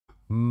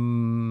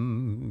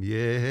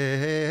Yeah.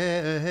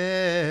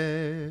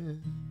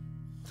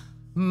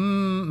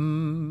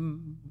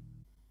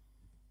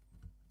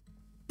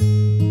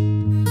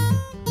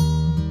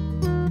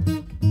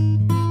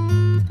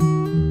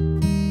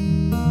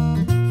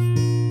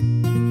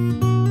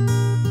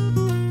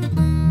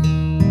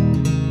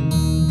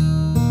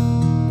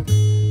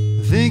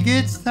 I think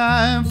it's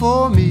time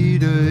for me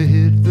to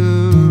hit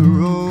the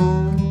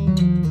road,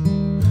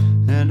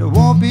 and I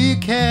won't be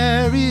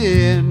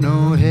carrying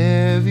no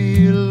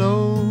heavy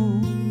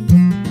load.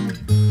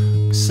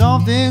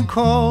 Something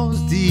calls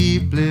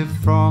deeply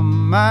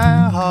from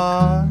my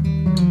heart.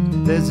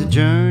 There's a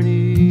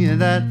journey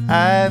that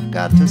I've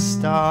got to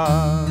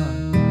start.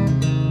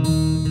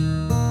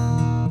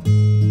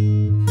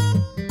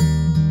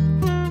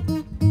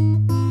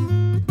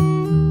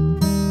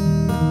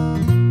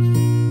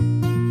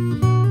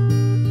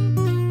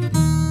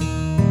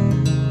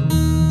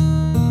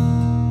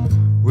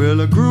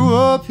 Well, I grew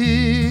up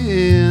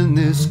here in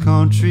this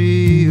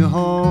country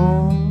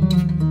home,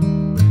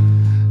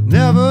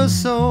 never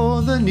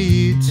saw the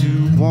need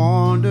to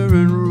wander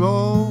and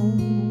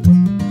roam.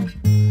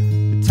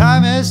 But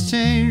time has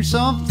changed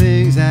some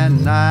things,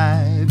 and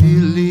I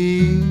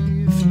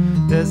believe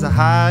there's a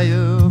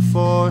higher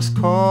force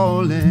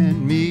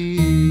calling me.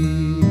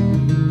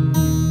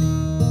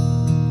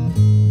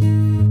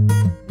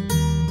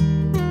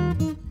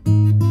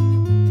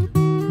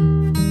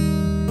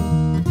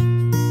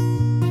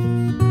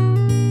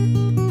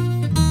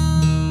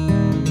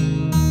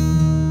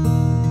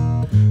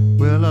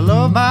 Well, I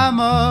love my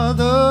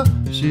mother,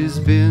 she's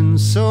been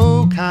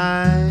so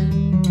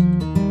kind,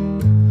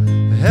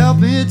 helped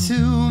me to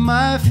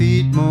my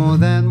feet more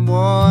than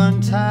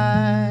one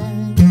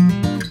time.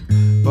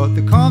 But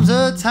there comes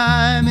a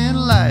time in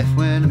life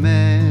when a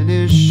man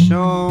is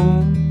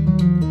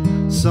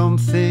shown some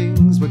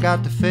things we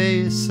got to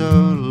face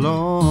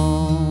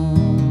alone.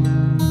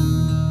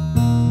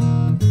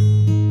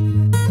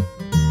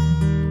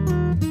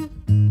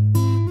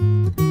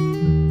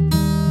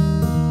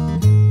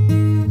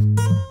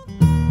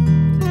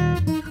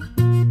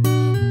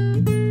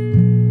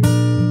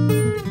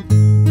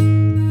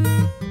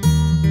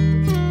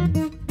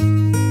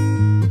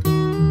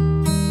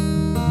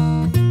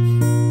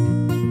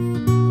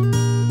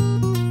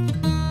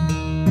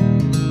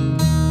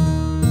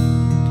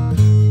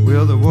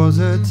 Well, there was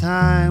a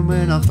time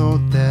when I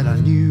thought that I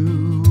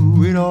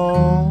knew it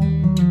all.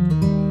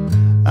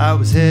 I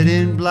was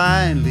heading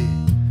blindly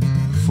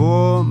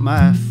for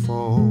my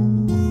fall.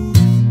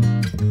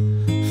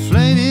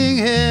 Flaming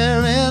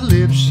hair and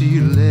lips, she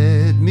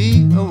led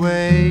me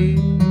away.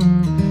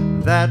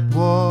 That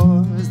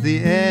was the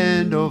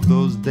end of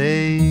those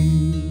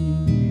days.